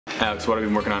Alex, what have you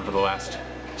been working on for the last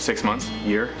 6 months,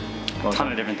 year? A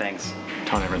ton of different things.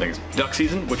 Duck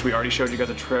season, which we already showed you guys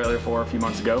a trailer for a few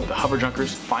months ago. The Hover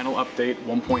Junkers final update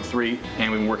 1.3,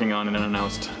 and we've been working on an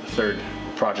unannounced third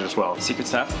project as well. Secret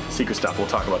stuff? Secret stuff, we'll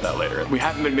talk about that later. We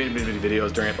haven't been making many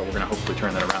videos during it, but we're gonna hopefully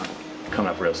turn that around coming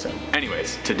up real soon.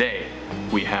 Anyways, today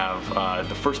we have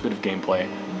the first bit of gameplay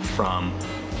from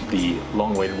the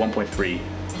long-awaited 1.3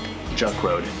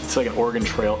 Junkroad. It's like an Oregon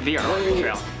Trail. VR Oregon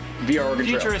Trail. VR Oregon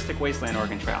Trail. Futuristic wasteland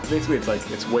Oregon Trail. Basically,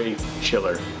 it's way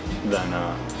chiller than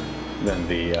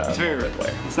the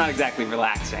multiplayer. It's not exactly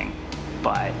relaxing,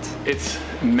 but it's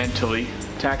mentally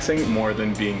taxing more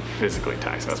than being physically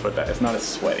taxing. That's what that is. It's not as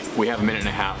sweaty. We have a minute and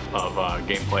a half of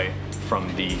gameplay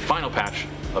from the final patch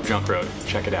of Junkroad.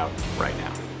 Check it out right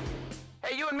now.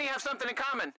 Hey, you and me have something in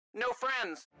common. No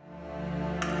friends.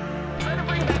 Try to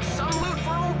bring back some loot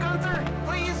for old Gunther,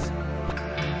 please.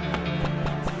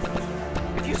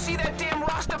 If you see that damn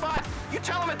Rastabot, you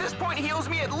tell him at this point he owes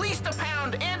me at least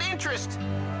 £1 and interest.